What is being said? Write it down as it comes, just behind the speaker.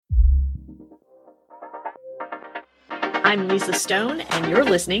I'm Lisa Stone, and you're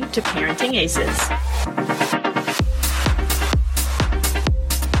listening to Parenting Aces.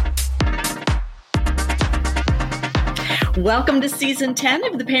 Welcome to Season 10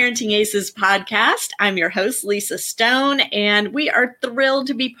 of the Parenting Aces podcast. I'm your host, Lisa Stone, and we are thrilled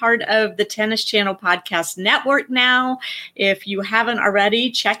to be part of the Tennis Channel Podcast Network now. If you haven't already,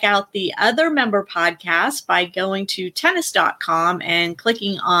 check out the other member podcasts by going to tennis.com and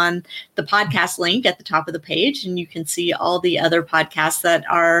clicking on the podcast link at the top of the page, and you can see all the other podcasts that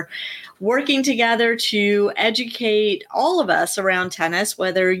are working together to educate all of us around tennis,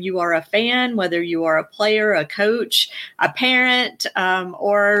 whether you are a fan, whether you are a player, a coach, a parent,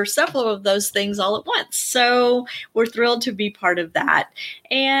 or several of those things all at once. So we're thrilled to be part of that.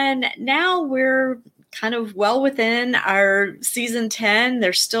 And now we're kind of well within our season 10.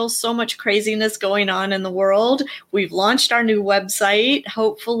 There's still so much craziness going on in the world. We've launched our new website.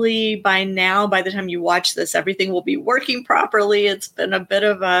 Hopefully by now, by the time you watch this, everything will be working properly. It's been a bit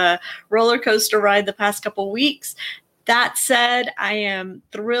of a roller coaster ride the past couple weeks. That said, I am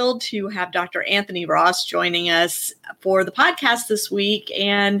thrilled to have Dr. Anthony Ross joining us for the podcast this week.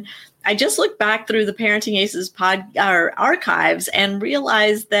 And I just looked back through the Parenting Aces archives and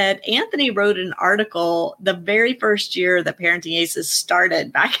realized that Anthony wrote an article the very first year that Parenting Aces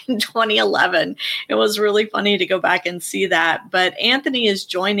started back in 2011. It was really funny to go back and see that. But Anthony is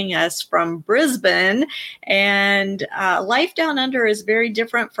joining us from Brisbane, and life down under is very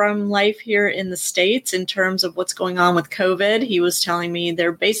different from life here in the States in terms of what's going on with COVID. He was telling me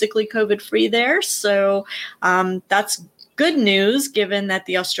they're basically COVID free there. So that's good news, given that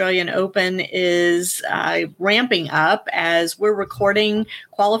the Australian Open is ramping up as we're recording.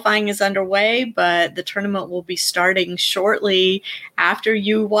 Qualifying is underway, but the tournament will be starting shortly after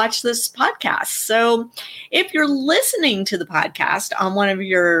you watch this podcast. So if you're listening to the podcast on one of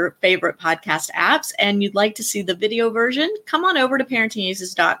your favorite podcast apps and you'd like to see the video version, come on over to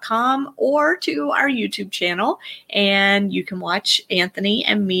parentingaces.com or to our YouTube channel, and you can watch Anthony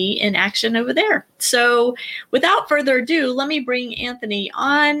and me in action over there. So without further ado, let me bring Anthony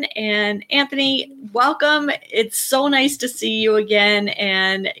on. And Anthony, welcome. It's so nice to see you again.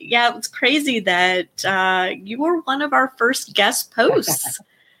 And yeah, it's crazy that you were one of our first guest posts.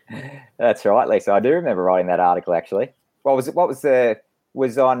 That's right, Lisa. I do remember writing that article, actually. What was it?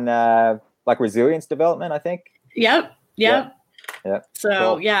 Was on like resilience development, I think. Yep. So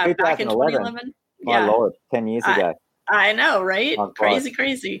cool. yeah, back in 2011. My Lord, 10 years ago. I know, right?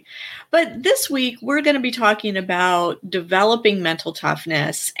 Crazy. But this week, we're going to be talking about developing mental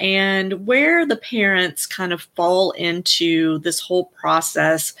toughness and where the parents kind of fall into this whole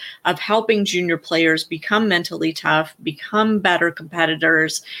process of helping junior players become mentally tough, become better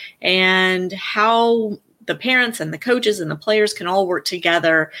competitors, and how the parents and the coaches and the players can all work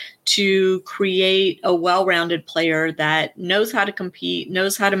together to create a well-rounded player that knows how to compete,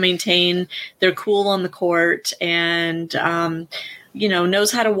 knows how to maintain their cool on the court, and,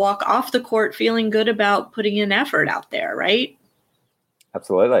 knows how to walk off the court feeling good about putting in effort out there, right?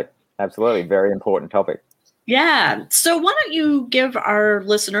 Absolutely. Very important topic. Yeah. So why don't you give our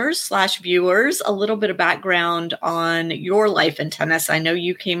listeners/viewers a little bit of background on your life in tennis? I know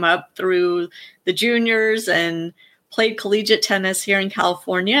you came up through the juniors and played collegiate tennis here in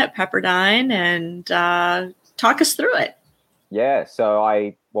California at Pepperdine, and talk us through it. Yeah. So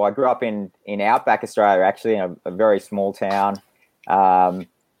I grew up in Outback Australia, actually, in a very small town. I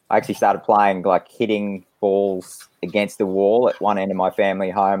actually started playing, like, hitting balls against the wall at one end of my family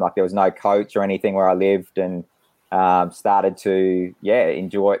home. Like, there was no coach or anything where I lived, and started to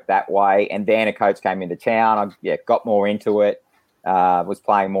enjoy it that way. And then a coach came into town. I got more into it, was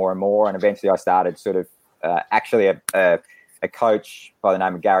playing more and more, and eventually I started sort of actually a coach by the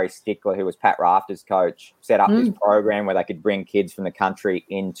name of Gary Stickler, who was Pat Rafter's coach, set up this program where they could bring kids from the country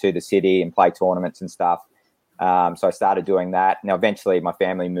into the city and play tournaments and stuff. So I started doing that. Now, eventually my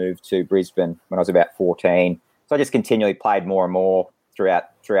family moved to Brisbane when I was about 14. So I just continually played more and more throughout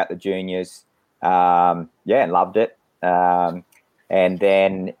the juniors. And loved it. And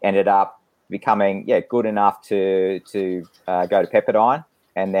then ended up becoming, good enough to go to Pepperdine,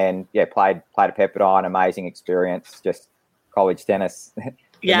 and then, played at Pepperdine. Amazing experience. Just college tennis for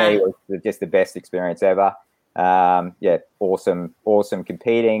me was just the best experience ever. Awesome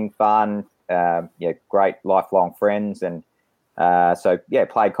competing, fun, great lifelong friends. And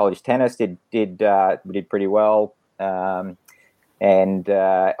played college tennis, did pretty well. And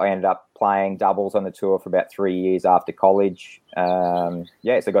I ended up playing doubles on the tour for about 3 years after college. So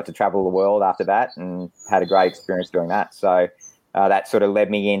I got to travel the world after that and had a great experience doing that. So that sort of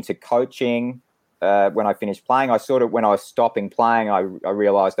led me into coaching. When I finished playing, when I was stopping playing, I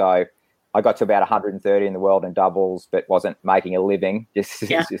realized I I got to about 130 in the world in doubles, but wasn't making a living, just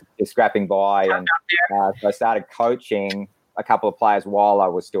scrapping by. And so I started coaching a couple of players while I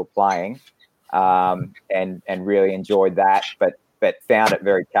was still playing, and really enjoyed that, but found it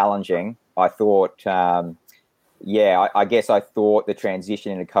very challenging. I thought, I guess I thought the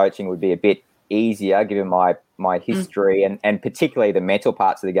transition into coaching would be a bit easier given my history and particularly the mental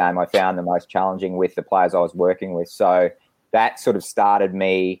parts of the game I found the most challenging with the players I was working with. So that sort of started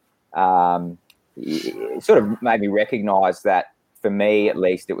me, sort of made me recognise that for me at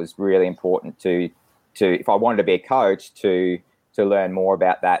least it was really important to if I wanted to be a coach to learn more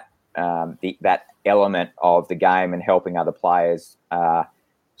about that that element of the game and helping other players.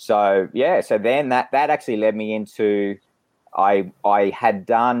 So then that actually led me into I had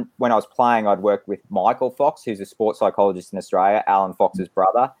done, when I was playing, I'd worked with Michael Fox, who's a sports psychologist in Australia, Alan Fox's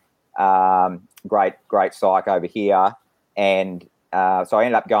brother, great psych over here. And so I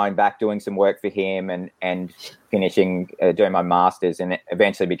ended up going back, doing some work for him and finishing, doing my master's and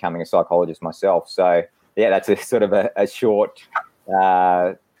eventually becoming a psychologist myself. So, that's a sort of a short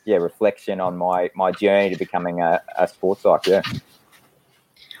reflection on my journey to becoming a sports psych,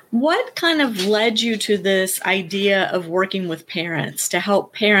 What kind of led you to this idea of working with parents to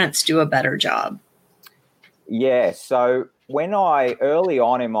help parents do a better job? Yeah, so when early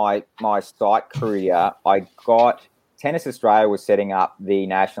on in my psych career, Tennis Australia was setting up the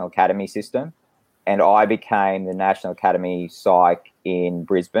National Academy system, and I became the National Academy Psych in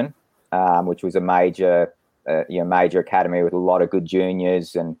Brisbane, which was a major academy with a lot of good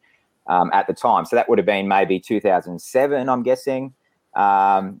juniors and at the time. So that would have been maybe 2007, I'm guessing.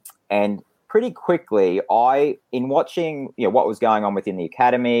 And pretty quickly, in watching, what was going on within the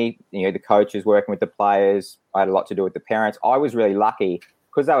academy, the coaches working with the players, I had a lot to do with the parents. I was really lucky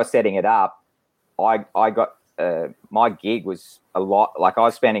because they were setting it up. I got my gig was a lot. Like I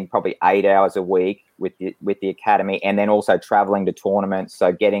was spending probably 8 hours a week with the academy, and then also traveling to tournaments.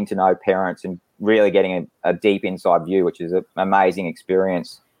 So getting to know parents and really getting a deep inside view, which is an amazing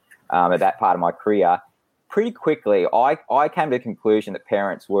experience at that part of my career. Pretty quickly, I came to the conclusion that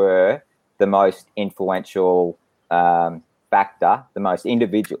parents were the most influential factor, the most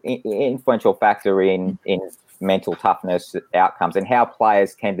influential factor in mental toughness outcomes and how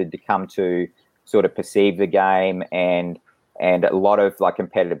players tended to come to sort of perceive the game and a lot of like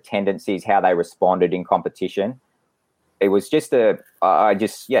competitive tendencies, how they responded in competition. It was just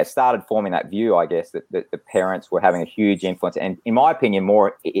I started forming that view, I guess, that the parents were having a huge influence and, in my opinion,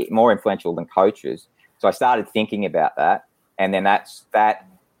 more influential than coaches. So I started thinking about that, and then that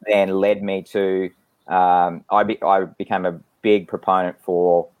then led me to I became a big proponent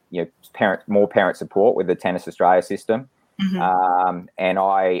for more parent support with the Tennis Australia system, and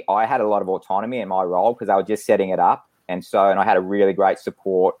I had a lot of autonomy in my role because I was just setting it up, and I had a really great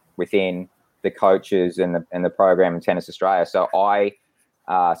support within the coaches and the program in Tennis Australia. So I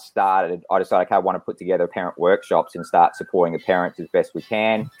decided, okay, I want to put together parent workshops and start supporting the parents as best we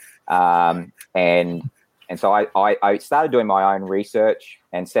can. And so I started doing my own research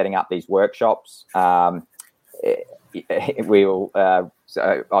and setting up these workshops. So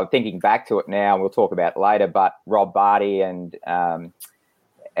I'm thinking back to it now, and we'll talk about it later, but Rob Barty and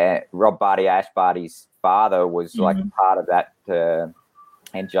Ash Barty's father was like part of that,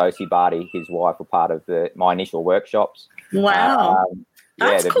 and Josie Barty, his wife, were part of my initial workshops. Wow.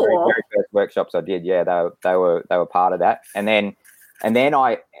 That's cool. Very first workshops I did, they were part of that. And then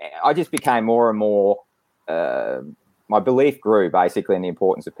I just became more and more, my belief grew basically in the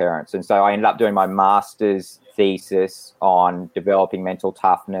importance of parents. And so I ended up doing my master's thesis on developing mental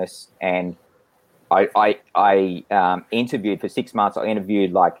toughness. And I interviewed for 6 months. I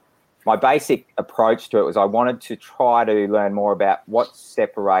interviewed, like, my basic approach to it was I wanted to try to learn more about what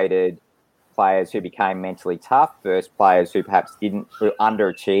separated players who became mentally tough versus players who perhaps didn't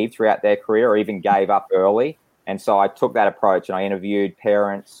underachieve throughout their career or even gave up early. And so I took that approach and I interviewed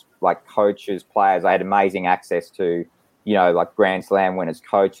parents, like coaches, players. I had amazing access to, like Grand Slam winners,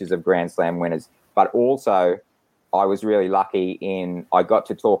 coaches of Grand Slam winners. But also I was really lucky I got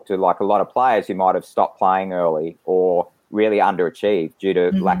to talk to like a lot of players who might have stopped playing early or really underachieved due to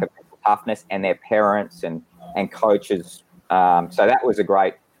lack of mental toughness, and their parents and coaches. So that was a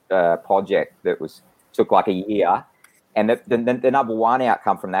great project that took like a year. And the number one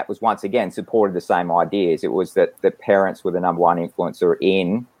outcome from that was, once again, supported the same ideas. It was that the parents were the number one influencer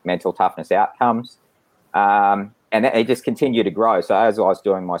in mental toughness outcomes. And it just continued to grow. So as I was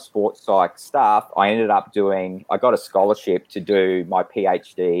doing my sports psych stuff, I got a scholarship to do my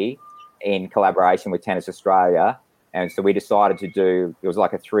PhD in collaboration with Tennis Australia. And so we decided it was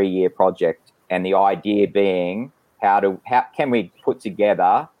like a 3-year project. And the idea being, how can we put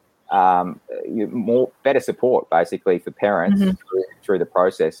together better support basically for parents through the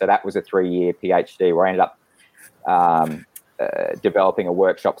process. So that was a 3-year PhD where I ended up developing a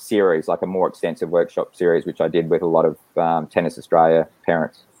workshop series, like a more extensive workshop series, which I did with a lot of Tennis Australia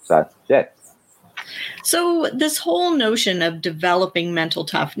parents. So, yeah. So this whole notion of developing mental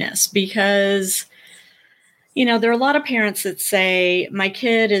toughness, because, there are a lot of parents that say, my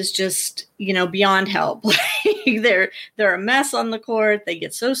kid is just, beyond help. they're a mess on the court. They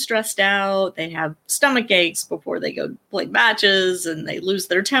get so stressed out. They have stomach aches before they go play matches, and they lose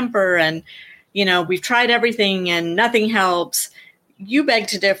their temper. And, we've tried everything and nothing helps. You beg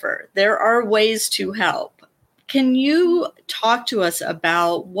to differ. There are ways to help. Can you talk to us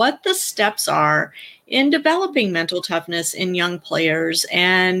about what the steps are in developing mental toughness in young players,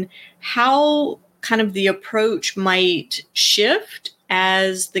 and how kind of the approach might shift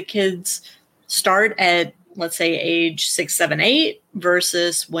as the kids start at, let's say, age 6, 7, 8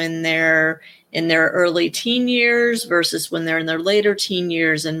 versus when they're in their early teen years versus when they're in their later teen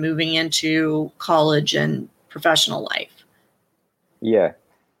years and moving into college and professional life? Yeah.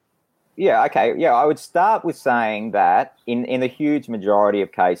 Yeah, okay. Yeah, I would start with saying that in the huge majority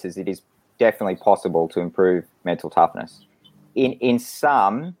of cases, it is definitely possible to improve mental toughness. In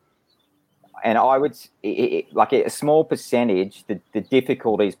some, and I would, like a small percentage, the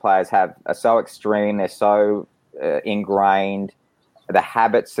difficulties players have are so extreme, they're so ingrained, the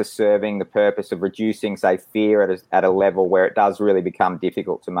habits are serving the purpose of reducing, say, fear at a level where it does really become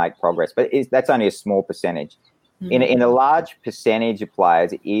difficult to make progress. But that's only a small percentage. In a large percentage of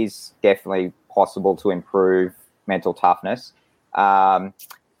players, it is definitely possible to improve mental toughness. And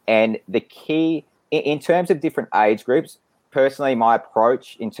the key, in terms of different age groups, personally, my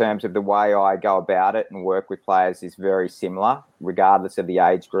approach in terms of the way I go about it and work with players is very similar, regardless of the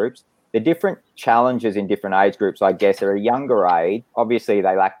age groups. The different challenges in different age groups, I guess, are a younger age. Obviously,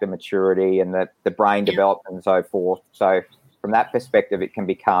 they lack the maturity and the brain development and so forth. So from that perspective, it can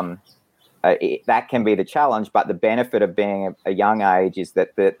become... that can be the challenge, but the benefit of being a young age is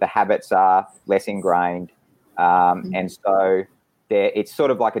that the habits are less ingrained. And so it's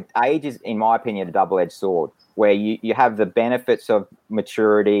sort of like age is, in my opinion, a double-edged sword, where you have the benefits of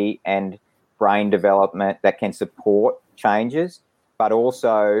maturity and brain development that can support changes, but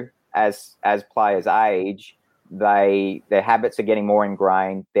also as players age, their habits are getting more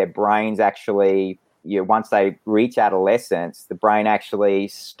ingrained. Their brains actually, once they reach adolescence, the brain actually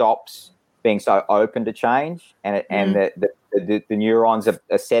stops being so open to change, and the neurons are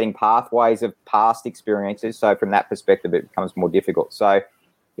setting pathways of past experiences. So from that perspective, it becomes more difficult. So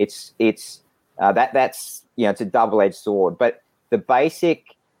it's it's a double-edged sword. But the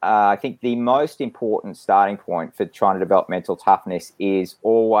basic, I think, the most important starting point for trying to develop mental toughness is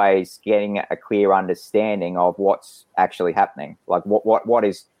always getting a clear understanding of what's actually happening. Like what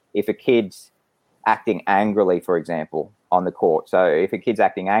is, if a kid's acting angrily, for example, on the court. So if a kid's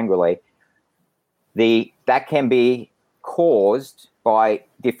acting angrily, that can be caused by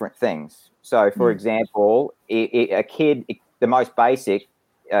different things. So, for example, a kid, the most basic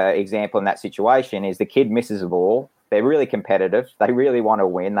example in that situation is the kid misses a ball. They're really competitive. They really want to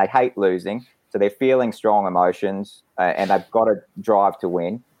win. They hate losing. So they're feeling strong emotions and they've got to drive to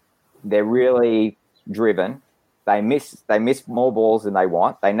win. They're really driven. They miss more balls than they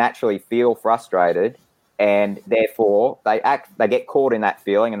want. They naturally feel frustrated, and therefore they get caught in that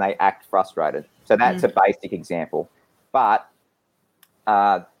feeling and they act frustrated. So that's a basic example. But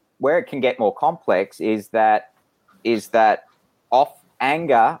where it can get more complex is that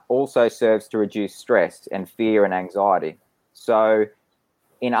anger also serves to reduce stress and fear and anxiety. So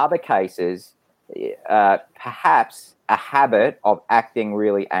in other cases, perhaps a habit of acting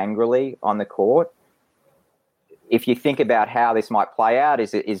really angrily on the court, if you think about how this might play out,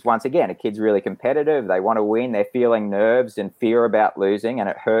 is once again, a kid's really competitive. They want to win. They're feeling nerves and fear about losing, and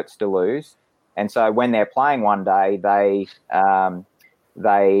it hurts to lose. And so when they're playing one day, they're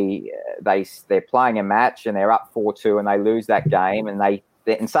playing a match and they're up 4-2 and they lose that game,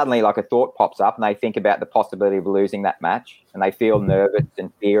 and suddenly like a thought pops up and they think about the possibility of losing that match, and they feel nervous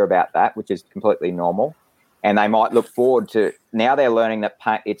and fear about that, which is completely normal. And they might look forward to, now they're learning that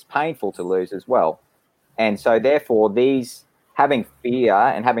it's painful to lose as well. And so therefore having fear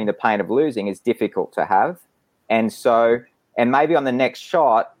and having the pain of losing is difficult to have. And maybe on the next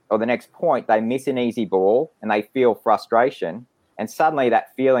shot or the next point, they miss an easy ball and they feel frustration. And suddenly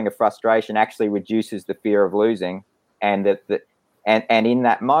that feeling of frustration actually reduces the fear of losing. And in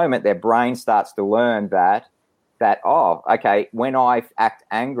that moment, their brain starts to learn that, oh, okay, when I act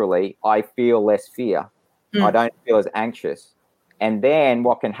angrily, I feel less fear. I don't feel as anxious. And then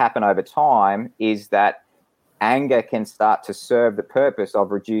what can happen over time is that anger can start to serve the purpose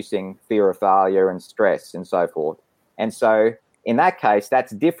of reducing fear of failure and stress and so forth. And so in that case,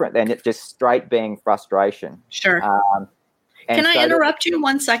 that's different than it just straight being frustration. Sure. Can I interrupt you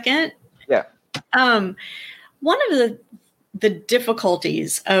 1 second? Yeah. One of the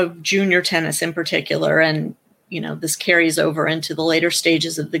difficulties of junior tennis in particular, and this carries over into the later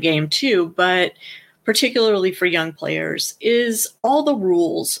stages of the game too, but particularly for young players, is all the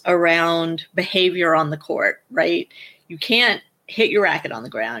rules around behavior on the court, right? You can't hit your racket on the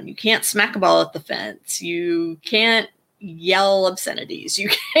ground. You can't smack a ball at the fence. You can't yell obscenities.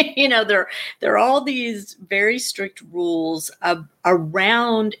 You can't, there are all these very strict rules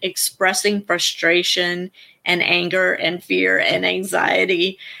around expressing frustration and anger and fear and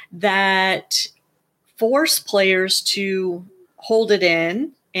anxiety that force players to hold it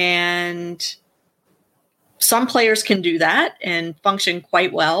in. And some players can do that and function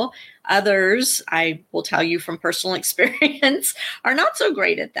quite well. Others, I will tell you from personal experience, are not so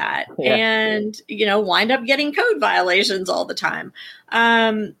great at that, and wind up getting code violations all the time.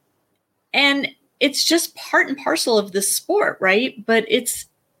 And it's just part and parcel of this sport, right? But it's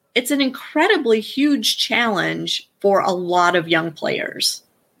an incredibly huge challenge for a lot of young players.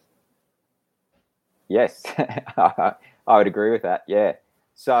 Yes, I would agree with that. Yeah.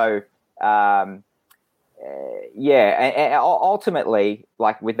 So. And ultimately,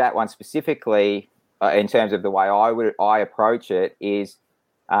 like with that one specifically, in terms of the way I approach it is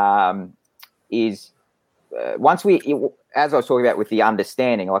once as I was talking about with the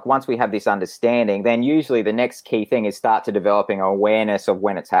understanding, like once we have this understanding, then usually the next key thing is start to developing awareness of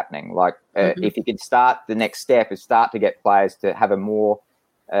when it's happening. Like if you could the next step is start to get players to have a more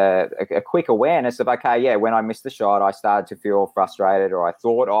a quick awareness of, okay, when I missed the shot, I started to feel frustrated, or I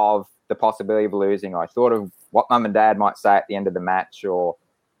thought of the possibility of losing, or I thought of what mum and dad might say at the end of the match, or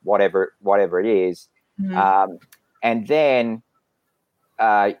whatever it is. Mm-hmm. And then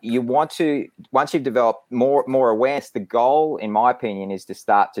you want to, once you've developed more awareness, the goal, in my opinion, is to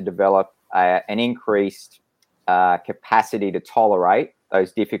start to develop an increased capacity to tolerate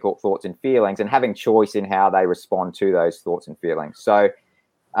those difficult thoughts and feelings, and having choice in how they respond to those thoughts and feelings. So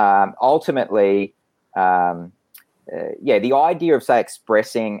ultimately, the idea of, say,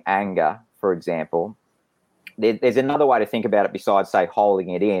 expressing anger, for example, there's another way to think about it besides, say, holding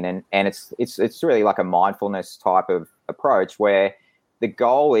it in, and it's really like a mindfulness type of approach, where the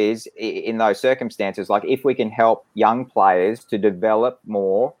goal is, in those circumstances, like if we can help young players to develop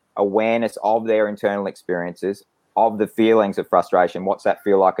more awareness of their internal experiences, of the feelings of frustration, what's that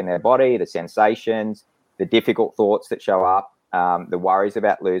feel like in their body, the sensations, the difficult thoughts that show up, the worries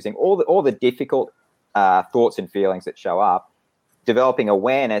about losing, all the difficult thoughts and feelings that show up, developing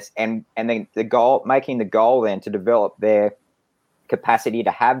awareness, and then making the goal then to develop their capacity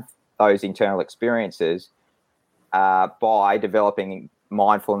to have those internal experiences by developing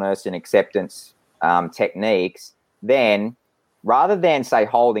mindfulness and acceptance techniques. Then, rather than, say,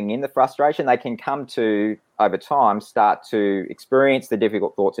 holding in the frustration, they can come to, over time, start to experience the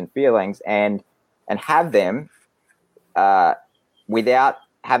difficult thoughts and feelings and have them without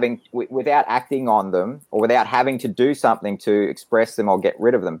acting on them, or without having to do something to express them or get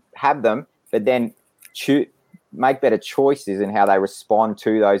rid of them. Have them, but then make better choices in how they respond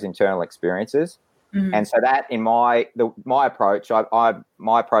to those internal experiences. Mm-hmm. And so that, in my approach,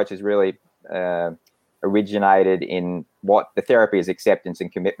 my approach is really originated in what the therapy is, acceptance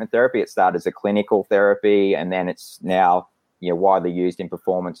and commitment therapy. It started as a clinical therapy, and then it's now widely used in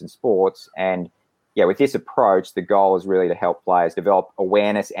performance and sports. And with this approach, the goal is really to help players develop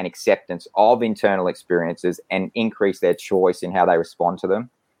awareness and acceptance of internal experiences and increase their choice in how they respond to them,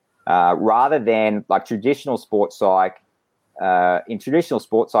 rather than like traditional sports psych. In traditional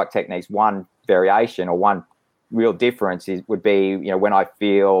sports psych techniques, one variation or one real difference would be, when I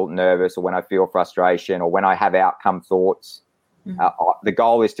feel nervous, or when I feel frustration, or when I have outcome thoughts, the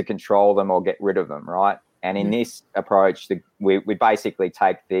goal is to control them or get rid of them, right? And in this approach, we basically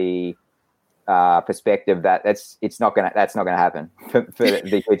take the perspective that that's not going to happen for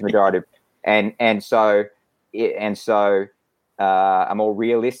the huge majority, and so a more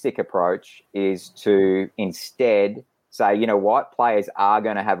realistic approach is to instead say, you know what, players are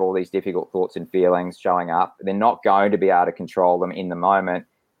going to have all these difficult thoughts and feelings showing up. They're not going to be able to control them in the moment.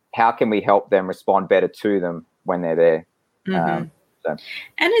 How can we help them respond better to them when they're there? Mm-hmm.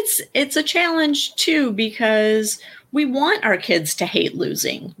 And it's a challenge too, because we want our kids to hate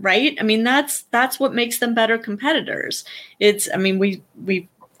losing, right? I mean, that's what makes them better competitors. We've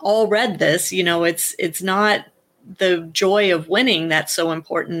all read this, it's not the joy of winning that's so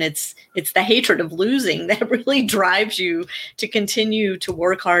important. It's the hatred of losing that really drives you to continue to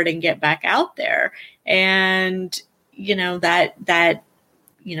work hard and get back out there. And, that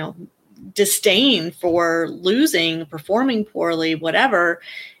disdain for losing, performing poorly, whatever,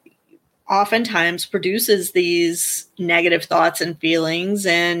 oftentimes produces these negative thoughts and feelings.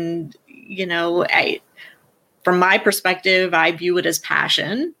 And, from my perspective, I view it as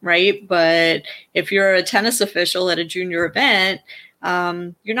passion, right? But if you're a tennis official at a junior event,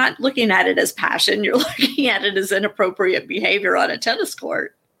 you're not looking at it as passion. You're looking at it as inappropriate behavior on a tennis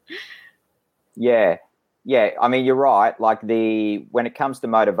court. Yeah. I mean, you're right. Like when it comes to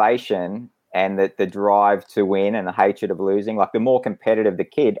motivation and the drive to win and the hatred of losing, like the more competitive the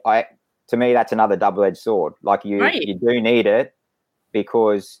kid, to me, that's another double-edged sword. Like you do need it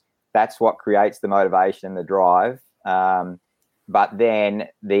because that's what creates the motivation and the drive. But then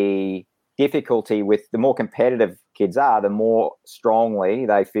the difficulty with the more competitive kids are, the more strongly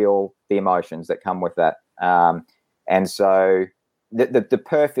they feel the emotions that come with that. And so the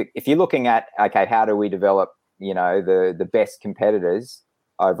perfect, if you're looking at, okay, how do we develop, the best competitors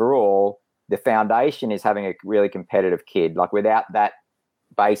overall, the foundation is having a really competitive kid. Like without that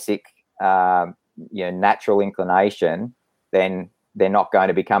basic, natural inclination, then they're not going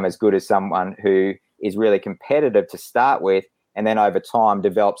to become as good as someone who is really competitive to start with, and then over time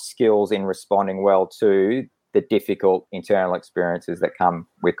develops skills in responding well to the difficult internal experiences that come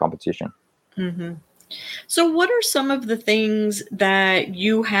with competition. Mm-hmm. So what are some of the things that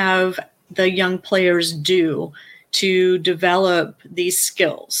you have the young players do to develop these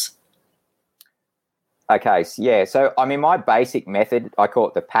skills? Okay, so I mean, my basic method, I call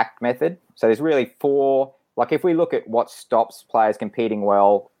it the PACT method. So there's really 4, like if we look at what stops players competing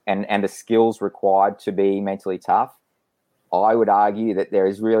well and the skills required to be mentally tough, I would argue that there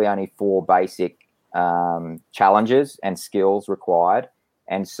is really only 4 basic challenges and skills required.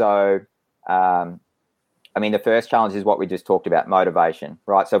 And so, I mean, the first challenge is what we just talked about, motivation,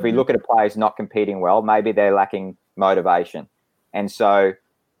 right? So if we look at a player who's not competing well, maybe they're lacking motivation. And so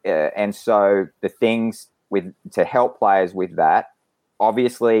the things to help players with that,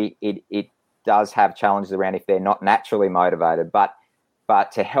 obviously it does have challenges around if they're not naturally motivated, but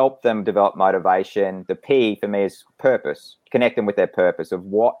to help them develop motivation, the P for me is purpose. Connect them with their purpose of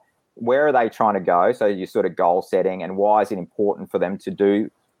where are they trying to go? So you're sort of goal setting, and why is it important for them to do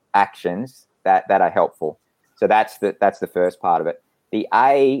actions that are helpful? So that's the first part of it. The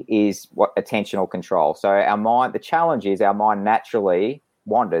A is attentional control. So the challenge is our mind naturally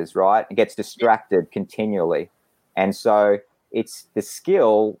wanders, right? It gets distracted continually. And so it's the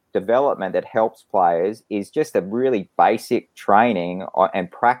skill development that helps players is just a really basic training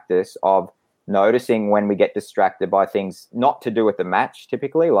and practice of noticing when we get distracted by things not to do with the match,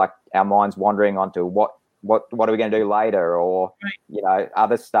 typically, like our mind's wandering onto what are we going to do later, or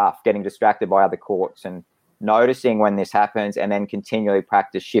other stuff, getting distracted by other courts, and noticing when this happens, and then continually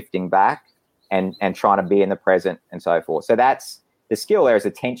practice shifting back and trying to be in the present and so forth. So that's the skill there is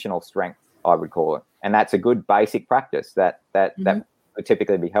attentional strength, I would call it. And that's a good basic practice that would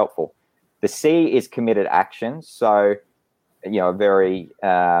typically be helpful. The C is committed action. So, a very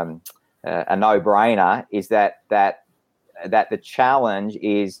a no-brainer is that the challenge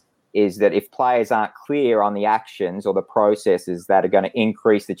is that if players aren't clear on the actions or the processes that are going to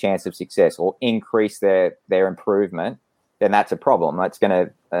increase the chance of success or increase their improvement, then that's a problem. That's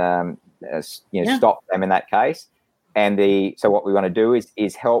going to stop them in that case. And so what we want to do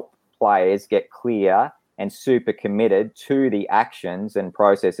is help players get clear and super committed to the actions and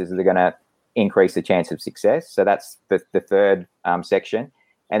processes that are going to increase the chance of success. So that's the third section.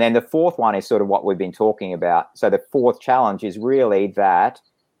 And then the fourth one is sort of what we've been talking about. So the fourth challenge is really that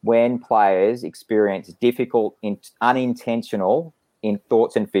when players experience difficult, unintentional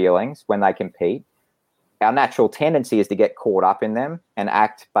thoughts and feelings when they compete, our natural tendency is to get caught up in them and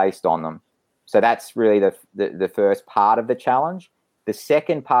act based on them. So that's really the first part of the challenge. The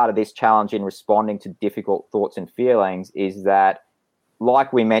second part of this challenge in responding to difficult thoughts and feelings is that,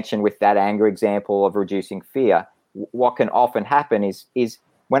 like we mentioned with that anger example of reducing fear, what can often happen is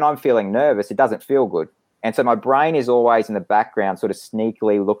when I'm feeling nervous, it doesn't feel good. And so my brain is always in the background sort of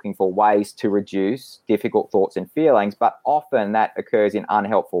sneakily looking for ways to reduce difficult thoughts and feelings, but often that occurs in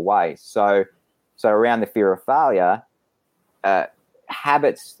unhelpful ways. So around the fear of failure,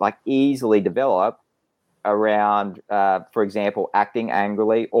 habits like easily develop around, for example, acting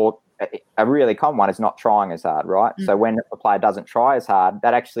angrily, or a really common one is not trying as hard, right? Mm-hmm. So when a player doesn't try as hard,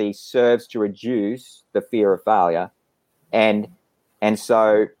 that actually serves to reduce the fear of failure. And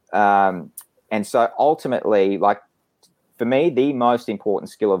so ultimately, like for me, the most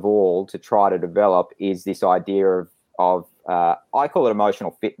important skill of all to try to develop is this idea of I call it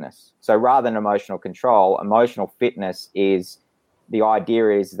emotional fitness. So rather than emotional control, emotional fitness is the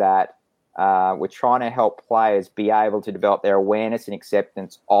idea is that we're trying to help players be able to develop their awareness and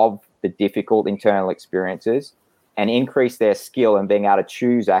acceptance of the difficult internal experiences and increase their skill in being able to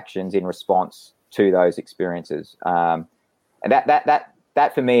choose actions in response to those experiences. And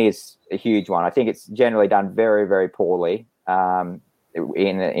that for me is a huge one. I think it's generally done very, very poorly by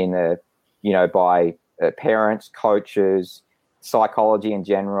parents, coaches, psychology in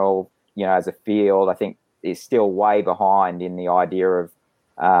general. As a field, I think is still way behind in the idea of.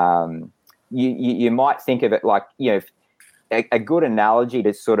 You might think of it like, a good analogy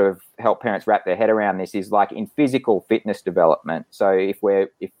to sort of help parents wrap their head around this is like in physical fitness development. So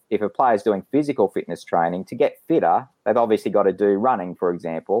if a player's doing physical fitness training, to get fitter, they've obviously got to do running, for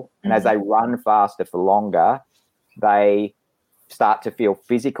example. And as they run faster for longer, they start to feel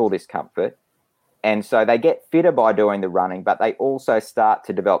physical discomfort. And so they get fitter by doing the running, but they also start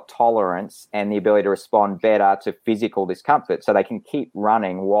to develop tolerance and the ability to respond better to physical discomfort. So they can keep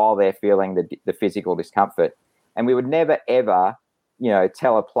running while they're feeling the physical discomfort. And we would never, ever,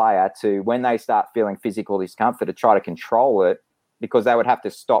 tell a player to, when they start feeling physical discomfort, to try to control it, because they would have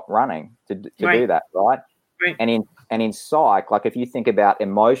to stop running to do that, right? And in psych, like if you think about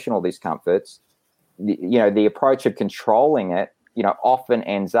emotional discomforts, the approach of controlling it, often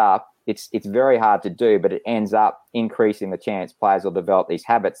ends up, it's very hard to do, but it ends up increasing the chance players will develop these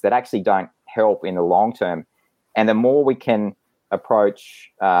habits that actually don't help in the long term. And the more we can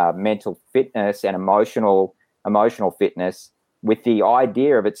approach mental fitness and emotional fitness with the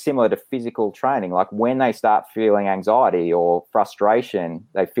idea of it's similar to physical training, like when they start feeling anxiety or frustration,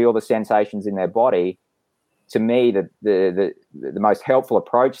 they feel the sensations in their body. To me, the most helpful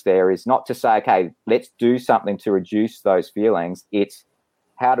approach there is not to say, okay, let's do something to reduce those feelings. It's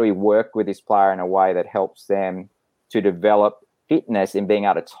how do we work with this player in a way that helps them to develop fitness in being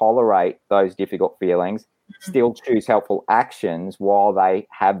able to tolerate those difficult feelings, still choose helpful actions while they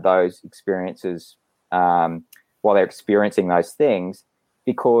have those experiences, while they're experiencing those things.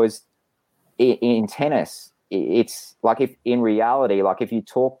 Because in tennis, it's like if you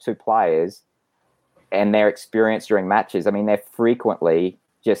talk to players and their experience during matches, I mean, they're frequently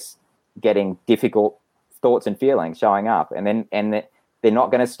just getting difficult thoughts and feelings showing up, and they're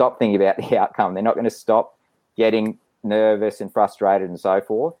not going to stop thinking about the outcome. They're not going to stop getting nervous and frustrated and so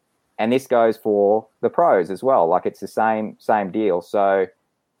forth. And this goes for the pros as well. Like it's the same deal. So,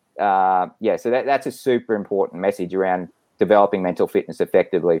 so that's a super important message around developing mental fitness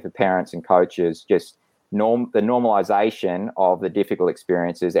effectively for parents and coaches. Just the normalization of the difficult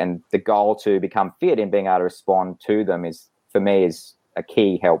experiences and the goal to become fit in being able to respond to them is, for me, is a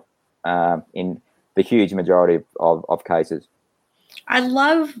key help in the huge majority of cases. I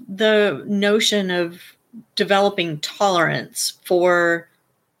love the notion of developing tolerance for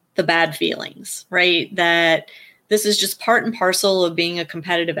the bad feelings, right? That this is just part and parcel of being a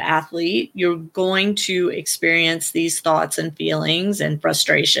competitive athlete. You're going to experience these thoughts and feelings and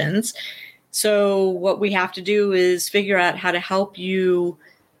frustrations. So what we have to do is figure out how to help you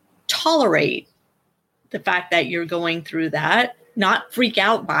tolerate the fact that you're going through that, not freak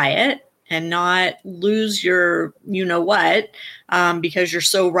out by it, and not lose your because you're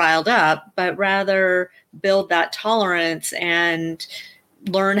so riled up, but rather build that tolerance and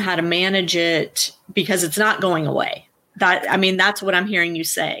learn how to manage it, because it's not going away. That's what I'm hearing you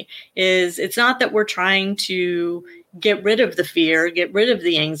say, is it's not that we're trying to get rid of the fear, get rid of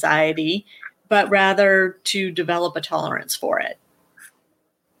the anxiety, but rather to develop a tolerance for it.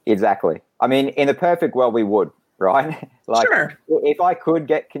 Exactly. I mean, in the perfect world, we would, right? Sure. If I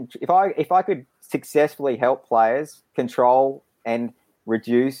could successfully help players control and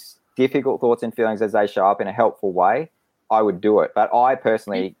reduce difficult thoughts and feelings as they show up in a helpful way, I would do it. But I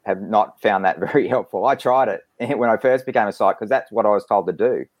personally have not found that very helpful. I tried it when I first became a psych because that's what I was told to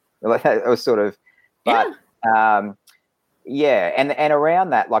do. It was sort of, but and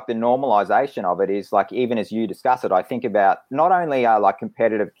around that, like the normalization of it is like, even as you discuss it, I think about not only are like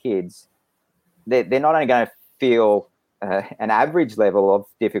competitive kids, they're not only going to feel an average level of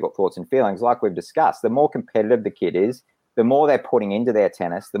difficult thoughts and feelings, like we've discussed. The more competitive the kid is, the more they're putting into their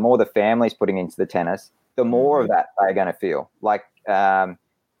tennis, the more the family's putting into the tennis, the more of that they're going to feel. Like, the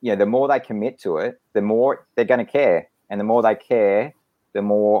more they commit to it, the more they're going to care. And the more they care, the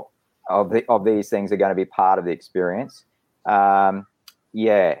more of these things are going to be part of the experience. And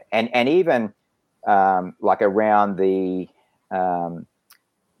even like around the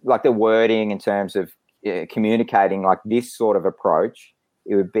like the wording in terms of communicating like this sort of approach,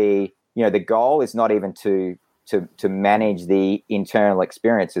 it would be, the goal is not even to manage the internal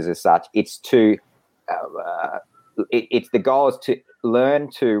experiences as such. It's to the goal is to learn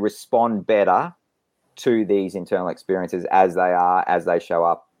to respond better to these internal experiences as they show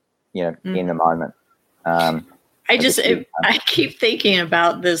up in the moment. I keep thinking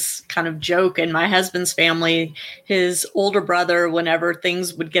about this kind of joke in my husband's family. His older brother, whenever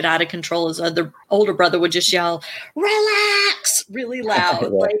things would get out of control, his other older brother would just yell, "Relax," really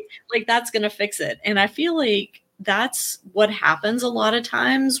loud. Yeah. like that's going to fix it. And I feel like that's what happens a lot of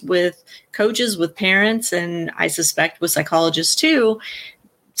times with coaches, with parents, and I suspect with psychologists too.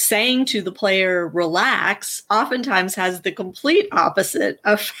 Saying to the player, relax, oftentimes has the complete opposite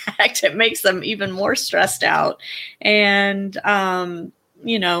effect. It makes them even more stressed out. And,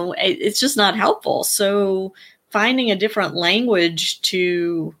 it's just not helpful. So finding a different language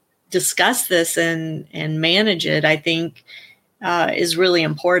to discuss this and manage it, I think, is really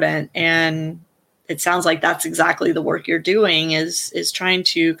important. And it sounds like that's exactly the work you're doing is trying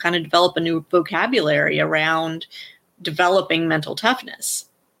to kind of develop a new vocabulary around developing mental toughness.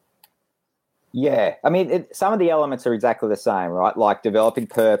 Yeah, I mean, some of the elements are exactly the same, right? Like developing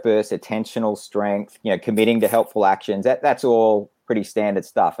purpose, attentional strength, committing to helpful actions. That's all pretty standard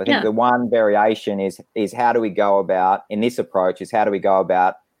stuff. I think the one variation is how do we go about in this approach is how do we go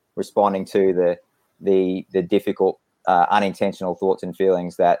about responding to the difficult unintentional thoughts and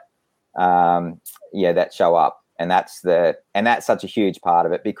feelings that that show up, and that's such a huge part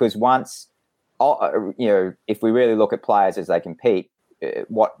of it, because once if we really look at players as they compete.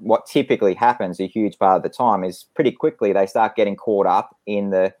 What typically happens a huge part of the time is pretty quickly they start getting caught up in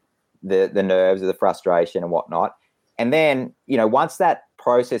the nerves of the frustration and whatnot. And then, once that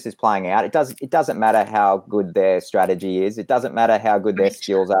process is playing out, it doesn't matter how good their strategy is. It doesn't matter how good their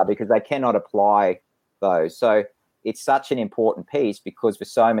skills are, because they cannot apply those. So it's such an important piece, because for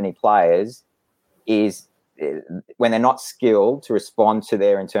so many players is when they're not skilled to respond to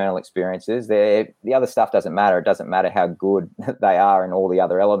their internal experiences, the other stuff doesn't matter. It doesn't matter how good they are in all the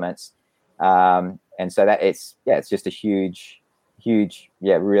other elements. And so that it's just a huge,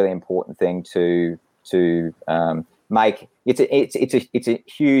 really important thing to make. It's a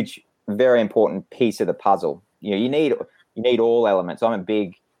huge, very important piece of the puzzle. You need all elements. I'm a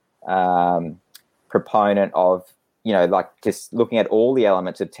big proponent of just looking at all the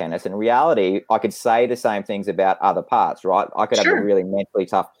elements of tennis. In reality, I could say the same things about other parts, right? I could have a really mentally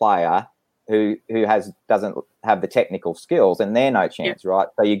tough player who doesn't have the technical skills, and they're no chance, right?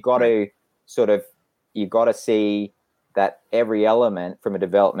 So you've got to see that every element from a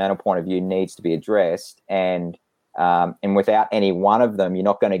developmental point of view needs to be addressed, and without any one of them, you're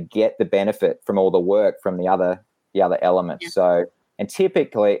not going to get the benefit from all the work from the other elements. Yeah. So, and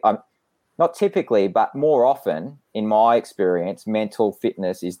typically, not typically, but more often, in my experience, mental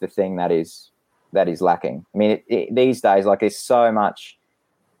fitness is the thing that is lacking. I mean, these days, there's so much,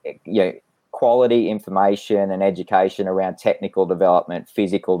 quality information and education around technical development,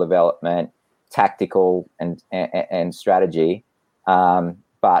 physical development, tactical and strategy,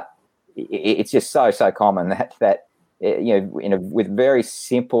 but it's just so common that with very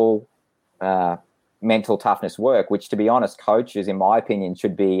simple mental toughness work, which, to be honest, coaches, in my opinion,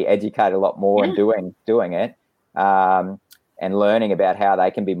 should be educated a lot more in doing it, and learning about how they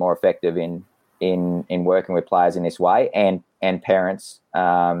can be more effective in working with players in this way, and parents.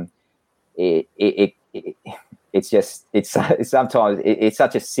 It's such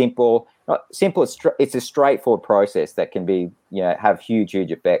a simple, it's a straightforward process that can be have huge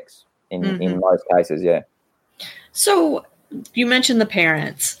effects in most cases. Yeah. So you mentioned the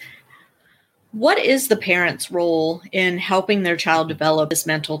parents. What is the parent's role in helping their child develop this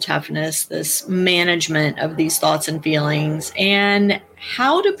mental toughness, this management of these thoughts and feelings? And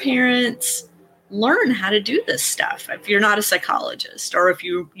how do parents learn how to do this stuff if you're not a psychologist, or if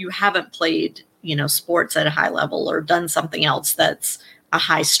you haven't played, sports at a high level, or done something else that's a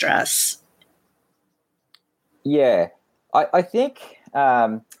high stress? Yeah, I think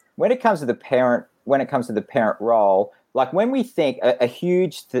when it comes to the parent role, like when we think a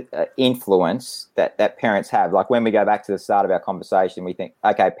huge influence that parents have, like when we go back to the start of our conversation, we think,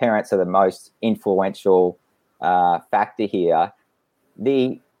 okay, parents are the most influential factor here.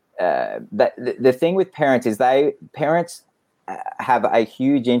 The thing with parents is parents have a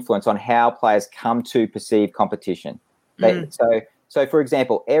huge influence on how players come to perceive competition. So for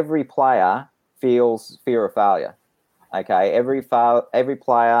example, every player feels fear of failure. Okay, every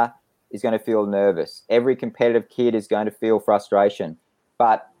player is going to feel nervous. Every competitive kid is going to feel frustration.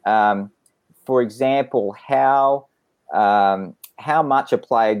 But for example, how much a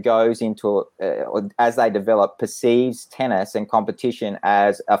player goes into as they develop, perceives tennis and competition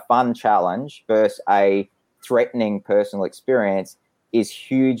as a fun challenge versus a threatening personal experience is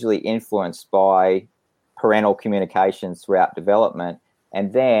hugely influenced by parental communications throughout development,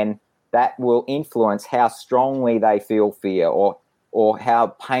 and then that will influence how strongly they feel fear, or or how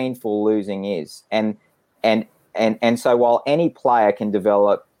painful losing is. And so while any player can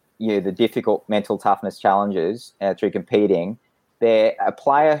develop the difficult mental toughness challenges through competing, they're a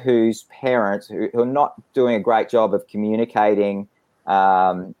player whose parents who are not doing a great job of communicating,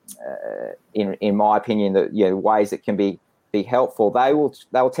 in my opinion, the ways that can be helpful.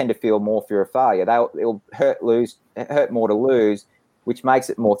 They'll tend to feel more fear of failure. It'll hurt more to lose, which makes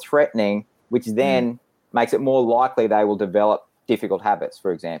it more threatening, which then makes it more likely they will develop difficult habits,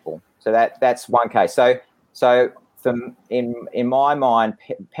 for example. So that's one case. So in my mind,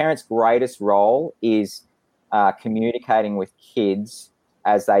 parents' greatest role is communicating with kids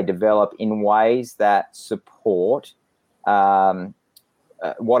as they develop in ways that support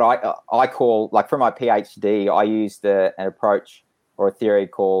what I call, like for my PhD, I used an approach or a theory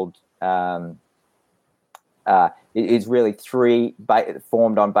called it's really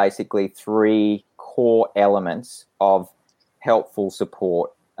formed on basically three core elements of helpful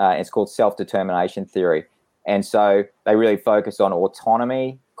support. It's called self-determination theory. And so they really focus on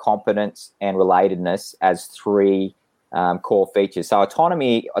autonomy, competence, and relatedness as three core features. So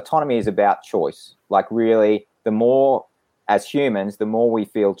autonomy is about choice. Like really, the more as humans, the more we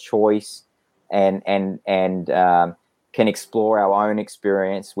feel choice and can explore our own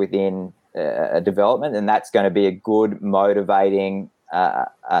experience within a development, and that's going to be a good motivating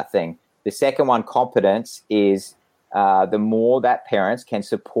thing. The second one, competence, is the more that parents can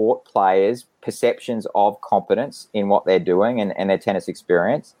support players' perceptions of competence in what they're doing and their tennis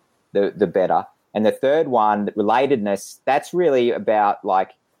experience, the better. And the third one, relatedness, that's really about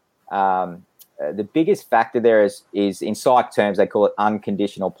like the biggest factor there is in psych terms, they call it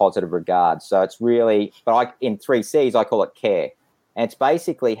unconditional positive regard. So it's really, but in 3Cs, I call it care. And it's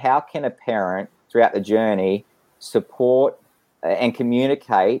basically how can a parent throughout the journey support and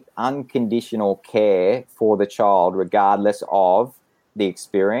communicate unconditional care for the child regardless of the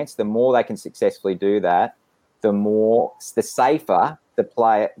experience. The more they can successfully do that, the safer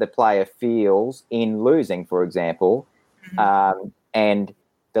the player feels in losing, for example, and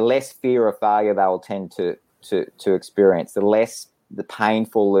the less fear of failure they will tend to experience, the less the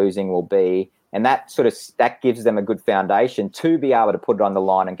painful losing will be. And that gives them a good foundation to be able to put it on the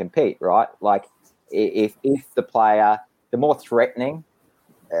line and compete, right? Like if the player, the more threatening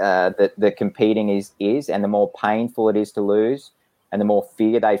the competing is, and the more painful it is to lose, and the more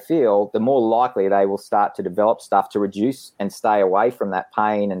fear they feel, the more likely they will start to develop stuff to reduce and stay away from that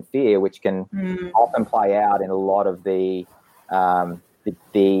pain and fear, which can often play out in a lot of the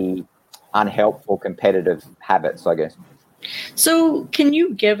unhelpful competitive habits, I guess. So can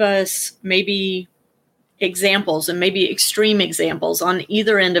you give us maybe examples, and maybe extreme examples on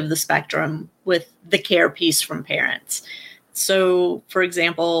either end of the spectrum with the care piece from parents? So, for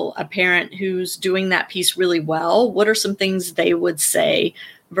example, a parent who's doing that piece really well, what are some things they would say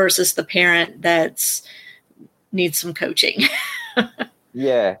versus the parent that needs some coaching?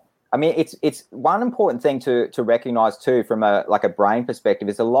 Yeah. I mean, it's one important thing to recognize too, from a brain perspective,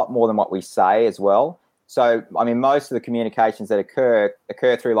 is a lot more than what we say as well. So, I mean, most of the communications that occur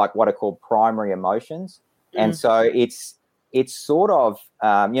through like what are called primary emotions. And so it's sort of,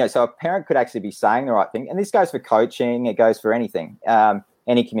 so a parent could actually be saying the right thing. And this goes for coaching. It goes for anything,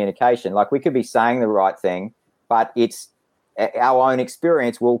 any communication. Like we could be saying the right thing, but it's our own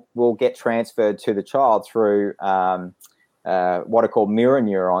experience will get transferred to the child through what are called mirror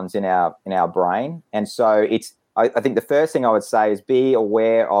neurons in our brain. And so I think the first thing I would say is be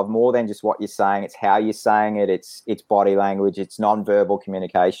aware of more than just what you're saying. It's how you're saying it. It's body language. It's nonverbal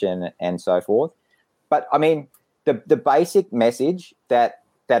communication and so forth. But I mean, the basic message that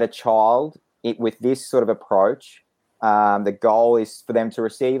a child with this sort of approach, the goal is for them to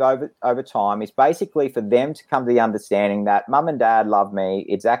receive over time, is basically for them to come to the understanding that mum and dad love me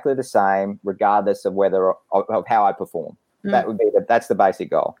exactly the same, regardless of of how I perform. That would be that's the basic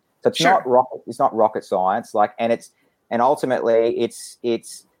goal. So it's not rocket science. And ultimately it's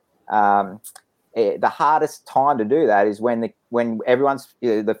the hardest time to do that is when everyone's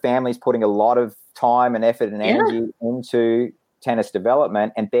the family's putting a lot of time and effort and energy into tennis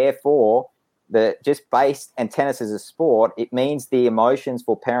development, and therefore and tennis as a sport, it means the emotions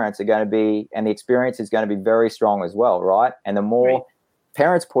for parents are going to be, and the experience is going to be very strong as well, right? And the more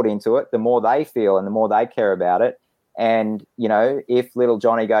parents put into it, the more they feel and the more they care about it. And, if little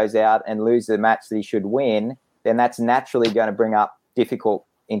Johnny goes out and loses a match that he should win, then that's naturally going to bring up difficult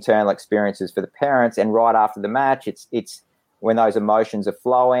internal experiences for the parents. And right after the match, it's when those emotions are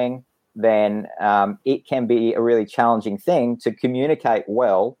flowing, then it can be a really challenging thing to communicate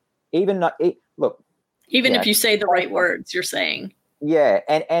well, even if you say the right words, you're saying. Yeah.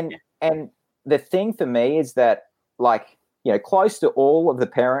 And the thing for me is that, like, close to all of the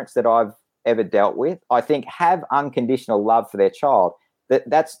parents that I've ever dealt with, I think, have unconditional love for their child.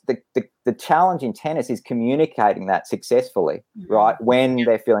 That's the challenge in tennis is communicating that successfully, right? When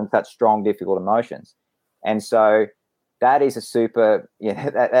they're feeling such strong, difficult emotions. And so that is a super,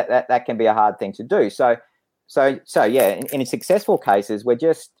 that can be a hard thing to do. So yeah, in successful cases,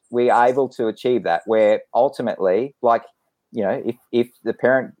 we're able to achieve that, where ultimately, like, if the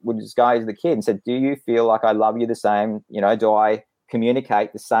parent would just go to the kid and said, do you feel like I love you the same? Do I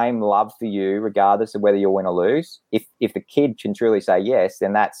communicate the same love for you regardless of whether you win or lose? If the kid can truly say yes,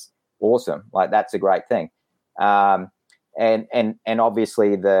 then that's awesome. Like, that's a great thing. And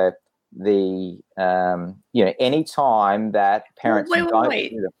obviously any time that parents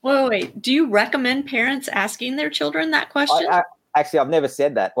wait. Do you recommend parents asking their children that question? Actually, I've never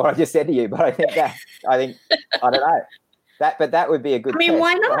said that, what I just said to you, but I think I don't know. But that would be a good test,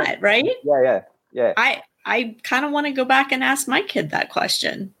 why not, right? Yeah. I kind of want to go back and ask my kid that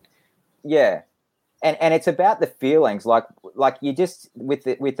question. Yeah. And it's about the feelings, like you just with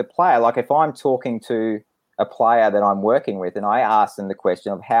the player. Like, if I'm talking to a player that I'm working with, and I ask them the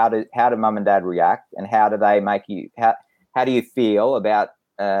question of how do mum and dad react, and how do they make you, how do you feel about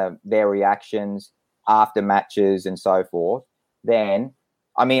their reactions after matches and so forth, then,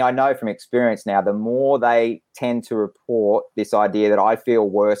 I mean, I know from experience now, the more they tend to report this idea that I feel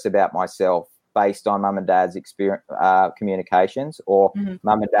worse about myself based on mum and dad's experience, communications, or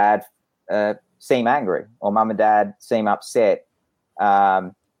mum and dad seem angry, or mum and dad seem upset.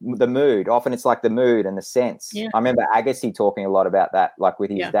 The mood, often it's like the mood and the sense. Yeah. I remember Agassi talking a lot about that, like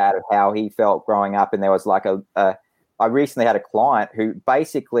with his dad, of how he felt growing up. And there was like I recently had a client who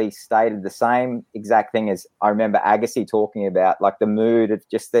basically stated the same exact thing as I remember Agassi talking about, like the mood of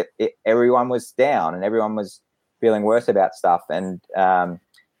just that everyone was down and everyone was feeling worse about stuff. And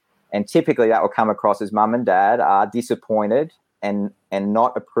typically that will come across as mum and dad are disappointed and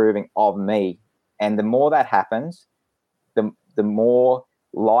not approving of me. And the more that happens, the more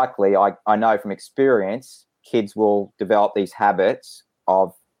likely, I know from experience, kids will develop these habits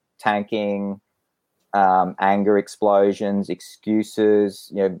of tanking, anger explosions,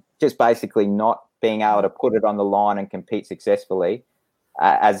 excuses, just basically not being able to put it on the line and compete successfully,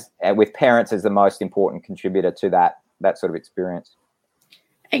 with parents as the most important contributor to that sort of experience.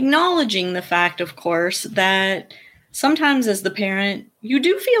 Acknowledging the fact, of course, that sometimes as the parent, you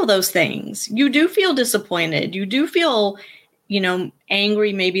do feel those things. You do feel disappointed. You do feel,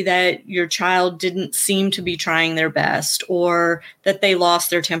 angry maybe that your child didn't seem to be trying their best, or that they lost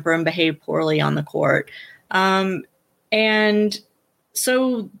their temper and behaved poorly on the court. And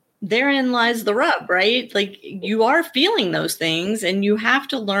so therein lies the rub, right? Like, you are feeling those things, and you have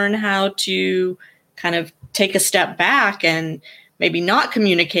to learn how to kind of take a step back and maybe not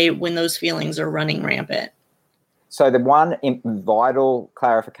communicate when those feelings are running rampant. So the one vital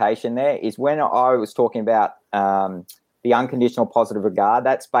clarification there is, when I was talking about the unconditional positive regard,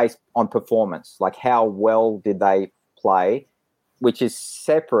 that's based on performance, like how well did they play, which is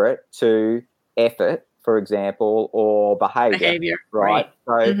separate to effort, for example, or behavior. Right?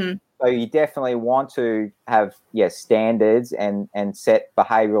 So you definitely want to have standards and set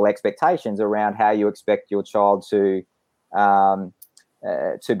behavioral expectations around how you expect your child to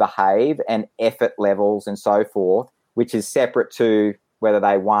behave, and effort levels and so forth, which is separate to whether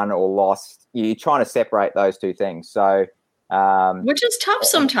they won or lost. You're trying to separate those two things. So, which is tough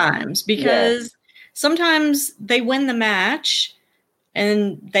sometimes, because sometimes they win the match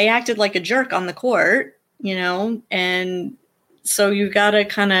and they acted like a jerk on the court, and so you've got to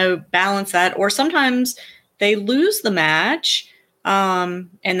kind of balance that. Or sometimes they lose the match and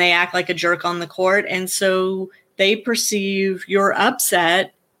they act like a jerk on the court, and so they perceive your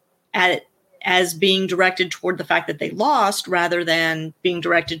upset as being directed toward the fact that they lost, rather than being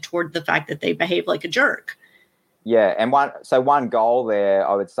directed toward the fact that they behave like a jerk. Yeah, and one goal there,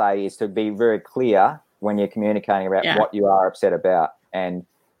 I would say, is to be very clear when you're communicating about what you are upset about. And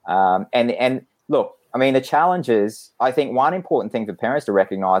look, I mean, the challenges, I think one important thing for parents to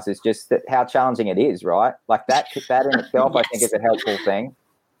recognize is just that how challenging it is, right? Like that in itself, I think, is a helpful thing.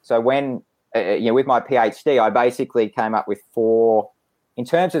 So when, with my PhD, I basically came up with 4, in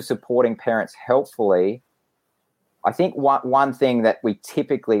terms of supporting parents helpfully. I think one thing that we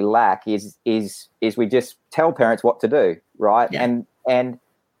typically lack is we just tell parents what to do, right? Yeah. And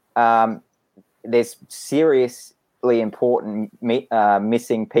there's seriously important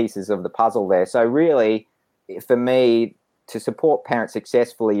missing pieces of the puzzle there. So really, for me, to support parents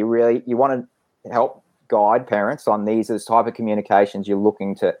successfully, you want to help guide parents on these are the type of communications you're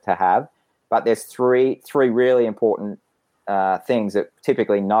looking to have. But there's three really important things that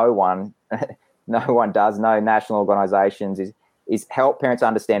typically no one one does, no national organisations, is help parents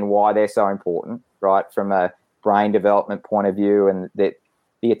understand why they're so important, right, from a brain development point of view, and that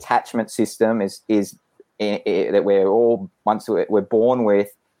the attachment system is that we're all, once we're born with,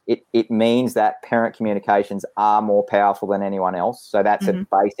 it means that parent communications are more powerful than anyone else. So that's a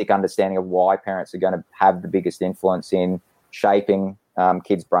basic understanding of why parents are going to have the biggest influence in shaping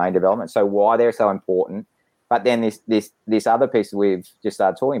kids' brain development. So why they're so important. But then this other piece we've just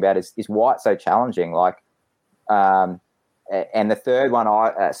started talking about is why it's so challenging. Like, and the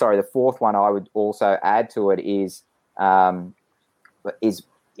fourth one I would also add to it is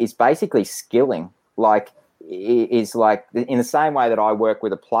basically skilling. Like, is like in the same way that I work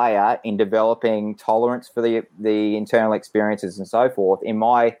with a player in developing tolerance for the internal experiences and so forth. In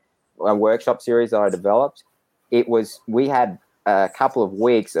my workshop series that I developed, we had a couple of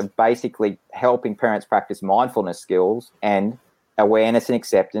weeks of basically helping parents practice mindfulness skills and awareness and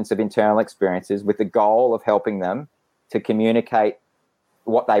acceptance of internal experiences, with the goal of helping them to communicate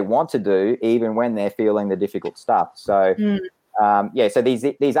what they want to do even when they're feeling the difficult stuff. So so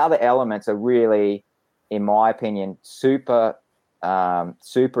these other elements are really, in my opinion, super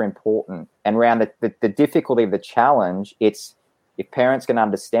important. And around the difficulty of the challenge, it's if parents can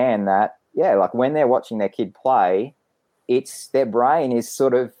understand that, like when they're watching their kid play, it's their brain is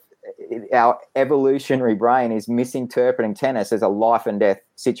sort of, our evolutionary brain is misinterpreting tennis as a life and death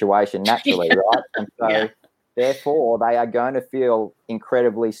situation naturally, right? And so therefore they are going to feel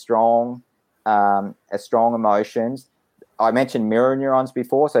incredibly strong emotions. I mentioned mirror neurons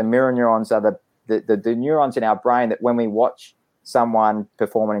before. So mirror neurons are the neurons in our brain that when we watch someone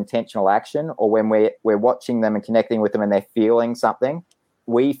perform an intentional action, or when we're watching them and connecting with them and they're feeling something,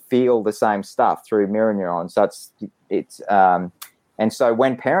 we feel the same stuff through mirror neurons. So and so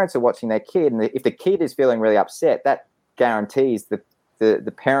when parents are watching their kid, and if the kid is feeling really upset, that guarantees the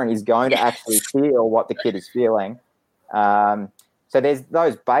parent is going to actually feel what the kid is feeling. So there's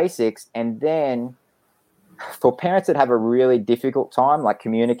those basics. And then for parents that have a really difficult time, like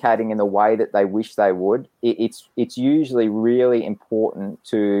communicating in the way that they wish they would, it's usually really important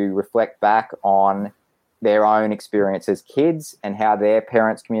to reflect back on their own experience as kids and how their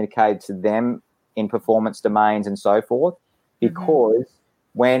parents communicated to them in performance domains and so forth. Because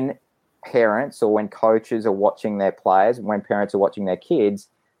when parents or when coaches are watching their players, when parents are watching their kids,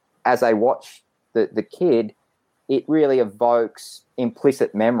 as they watch the kid, it really evokes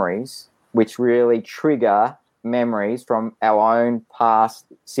implicit memories, which really trigger memories from our own past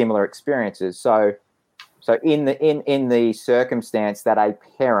similar experiences. So in the circumstance that a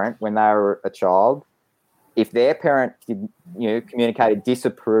parent, when they were a child, if their parent communicated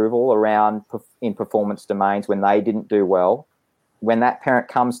disapproval around in performance domains when they didn't do well, when that parent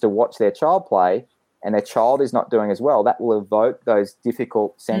comes to watch their child play and their child is not doing as well, that will evoke those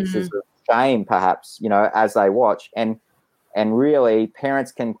difficult senses of shame, perhaps, as they watch. And really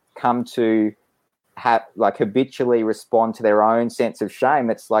parents can come to habitually respond to their own sense of shame.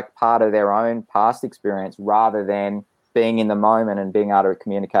 It's like part of their own past experience rather than being in the moment and being able to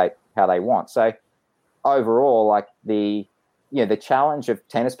communicate how they want. So overall, the challenge of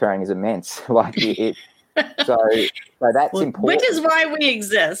tennis parenting is immense. So that's important. Which is why we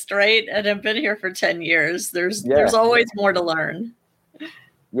exist, right? And I've been here for 10 years. There's always more to learn.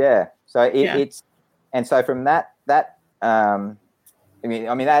 Yeah. So it's, and so from that I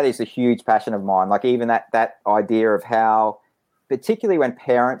mean that is a huge passion of mine. Like even that idea of how, particularly when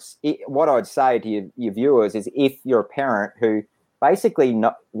parents, what I would say to your viewers is, if you're a parent who basically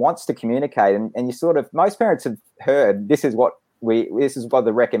wants to communicate, and you sort of, most parents have heard this is what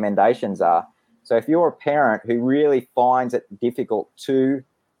the recommendations are. So if you're a parent who really finds it difficult to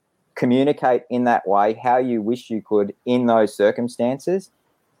communicate in that way, how you wish you could in those circumstances,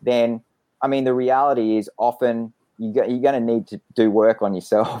 then, I mean, the reality is often you're going to need to do work on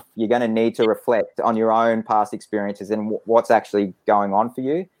yourself. You're going to need to reflect on your own past experiences and what's actually going on for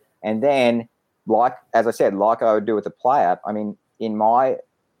you. And then, as I said, like I would do with a player, I mean, in my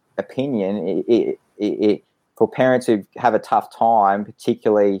opinion, for parents who have a tough time,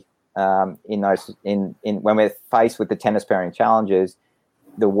 particularly when we're faced with the tennis parenting challenges,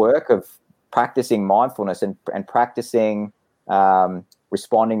 the work of practicing mindfulness and practicing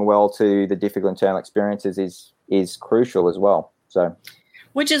responding well to the difficult internal experiences is crucial as well. So,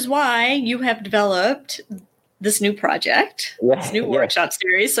 which is why you have developed this new project, this new workshop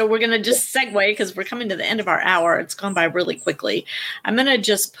series. So we're going to just segue, because we're coming to the end of our hour. It's gone by really quickly. I'm going to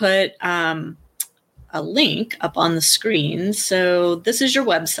just put a link up on the screen. So this is your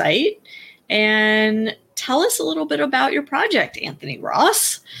website, and tell us a little bit about your project, Anthony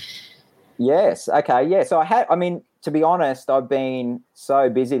Ross. Yes. Okay. Yeah. So to be honest, I've been so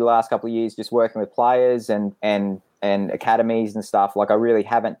busy the last couple of years just working with players and academies and stuff. Like, I really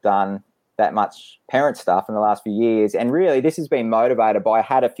haven't done that much parent stuff in the last few years. And really, this has been motivated by, I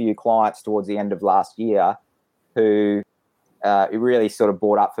had a few clients towards the end of last year who it really sort of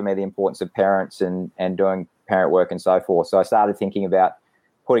brought up for me the importance of parents and doing parent work and so forth. So I started thinking about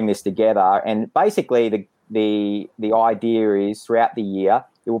putting this together. And basically, the idea is throughout the year,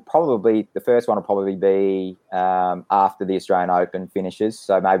 it will probably, the first one will probably be after the Australian Open finishes,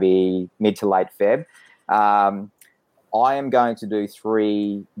 so maybe mid to late Feb. I am going to do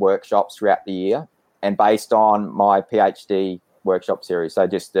 3 workshops throughout the year, and based on my PhD workshop series. So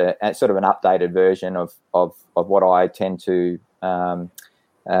just a sort of an updated version of what I tend to,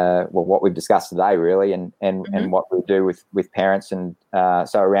 what we've discussed today, really, and what we do with parents, and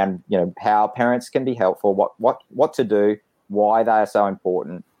so around, how parents can be helpful, what to do, why they are so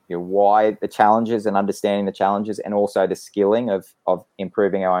important, why the challenges and understanding the challenges, and also the skilling of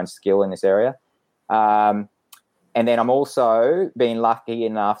improving our own skill in this area. And then I'm also been lucky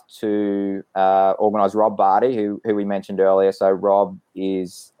enough to organise Rob Barty, who we mentioned earlier. So Rob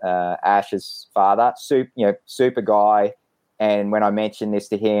is Ash's father, super guy. And when I mentioned this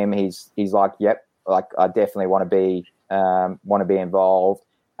to him, he's like, "Yep, like I definitely want to be involved."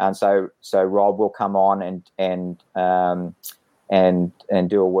 And so Rob will come on and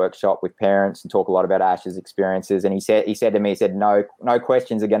do a workshop with parents and talk a lot about Ash's experiences. And he said to me, no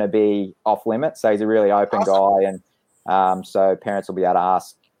questions are going to be off limits. So he's a really open guy, and so parents will be able to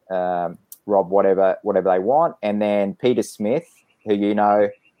ask Rob whatever they want. And then Peter Smith, who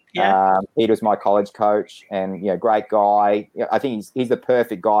Peter was my college coach, and great guy. I think he's the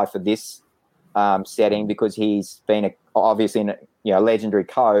perfect guy for this setting, because he's been obviously a legendary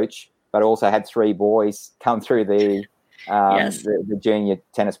coach, but also had 3 boys come through the junior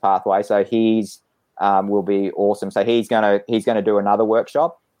tennis pathway. So he's will be awesome. So he's gonna do another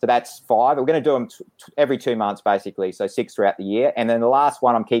workshop. So that's 5. We're going to do them every 2 months, basically. So 6 throughout the year, and then the last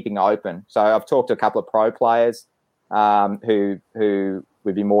one I'm keeping open. So I've talked to a couple of pro players who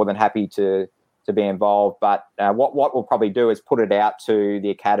would be more than happy to be involved. But what we'll probably do is put it out to the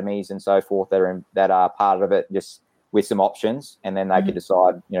academies and so forth that are part of it, just with some options, and then they can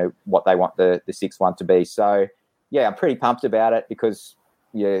decide what they want the 6th one to be. So yeah, I'm pretty pumped about it, because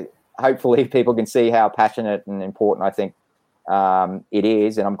hopefully people can see how passionate and important I think it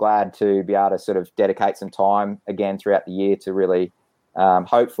is, and I'm glad to be able to sort of dedicate some time again throughout the year to really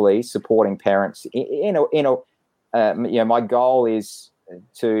hopefully supporting parents my goal is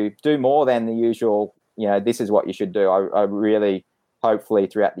to do more than the usual this is what you should do. I really, hopefully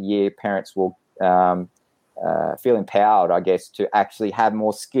throughout the year, parents will feel empowered, I guess, to actually have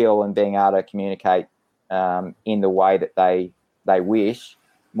more skill in being able to communicate in the way that they wish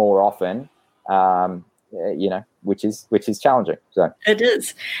more often, which is challenging. So it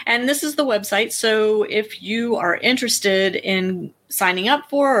is. And this is the website. So if you are interested in signing up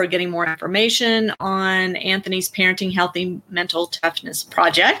for or getting more information on Anthony's Parenting Healthy Mental Toughness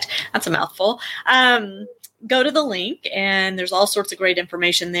Project, that's a mouthful, go to the link, and there's all sorts of great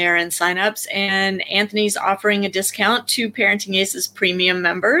information there and signups. And Anthony's offering a discount to Parenting Aces premium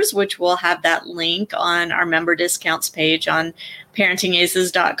members, which we'll have that link on our member discounts page on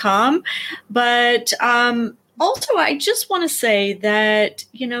parentingaces.com. But also, I just want to say that,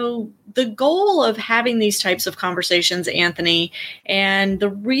 the goal of having these types of conversations, Anthony, and the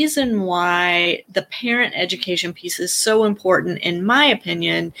reason why the parent education piece is so important, in my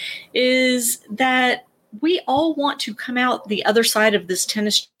opinion, is that we all want to come out the other side of this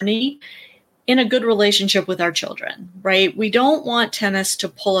tennis journey in a good relationship with our children, right? We don't want tennis to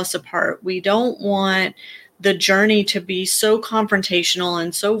pull us apart. We don't want the journey to be so confrontational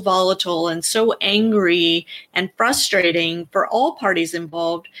and so volatile and so angry and frustrating for all parties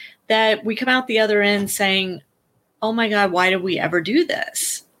involved that we come out the other end saying, oh my God, why did we ever do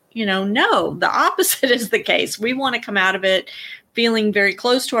this? No, the opposite is the case. We want to come out of it feeling very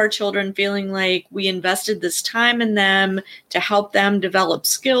close to our children, feeling like we invested this time in them to help them develop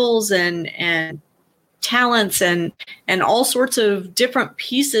skills and talents and all sorts of different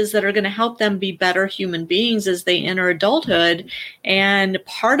pieces that are going to help them be better human beings as they enter adulthood. And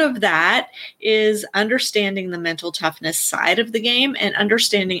part of that is understanding the mental toughness side of the game and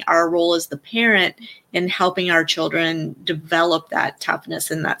understanding our role as the parent in helping our children develop that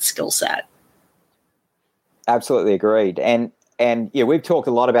toughness and that skill set. Absolutely agreed. And we've talked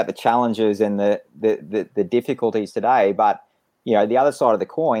a lot about the challenges and the difficulties today, but the other side of the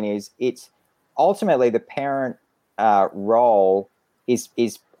coin is it's ultimately the parent role is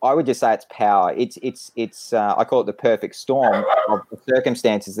I would just say it's power. It's I call it the perfect storm of the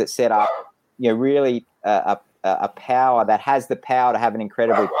circumstances that set up really a a power that has the power to have an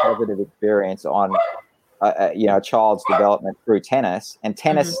incredibly positive experience on a child's development through tennis. And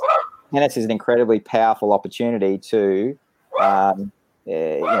tennis is an incredibly powerful opportunity to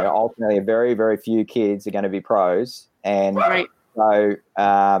ultimately a very, very few kids are going to be pros, and so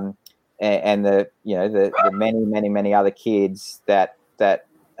and the many other kids that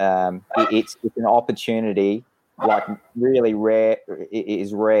it's an opportunity like really rare. It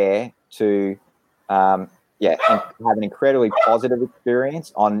is rare to and have an incredibly positive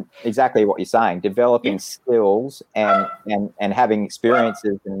experience on exactly what you're saying, developing skills and having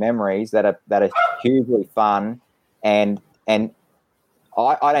experiences and memories that are hugely fun, and I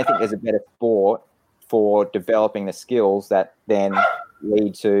don't think there's a better sport for developing the skills that then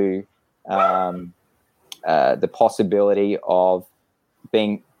lead to the possibility of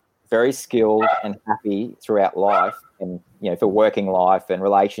being very skilled and happy throughout life, and for working life and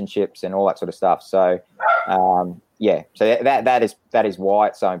relationships and all that sort of stuff. So so that is why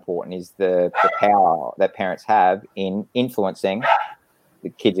it's so important, is the power that parents have in influencing the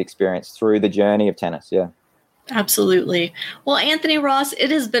kids' experience through the journey of tennis. Yeah. Absolutely. Well, Anthony Ross,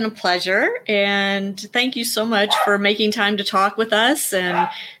 it has been a pleasure, and thank you so much for making time to talk with us and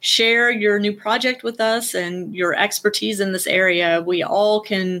share your new project with us and your expertise in this area. We all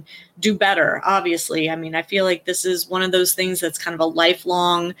can do better, obviously. I mean, I feel like this is one of those things that's kind of a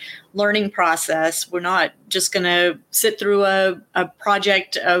lifelong learning process. We're not just going to sit through a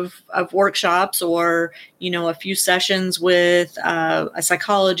project of workshops or, a few sessions with a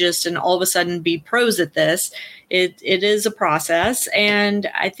psychologist and all of a sudden be pros at this. It is a process. And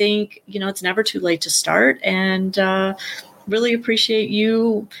I think, it's never too late to start, and really appreciate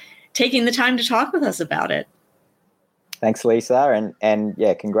you taking the time to talk with us about it. Thanks, Lisa, and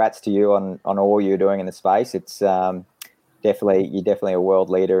congrats to you on all you're doing in the space. It's you're definitely a world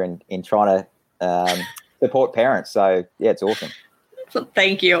leader in trying to support parents. So it's awesome.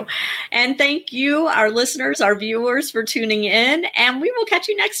 Thank you. And thank you, our listeners, our viewers, for tuning in. And we will catch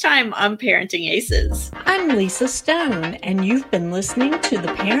you next time on Parenting Aces. I'm Lisa Stone, and you've been listening to the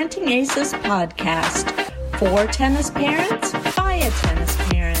Parenting Aces podcast, for tennis parents by a tennis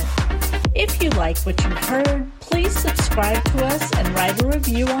parent. If you like what you've heard, please subscribe to us and write a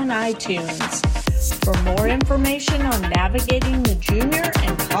review on iTunes. For more information on navigating the junior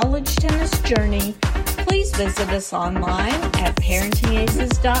and college tennis journey, please visit us online at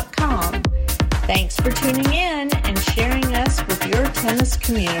parentingaces.com. Thanks for tuning in and sharing us with your tennis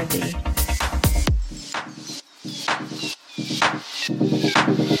community.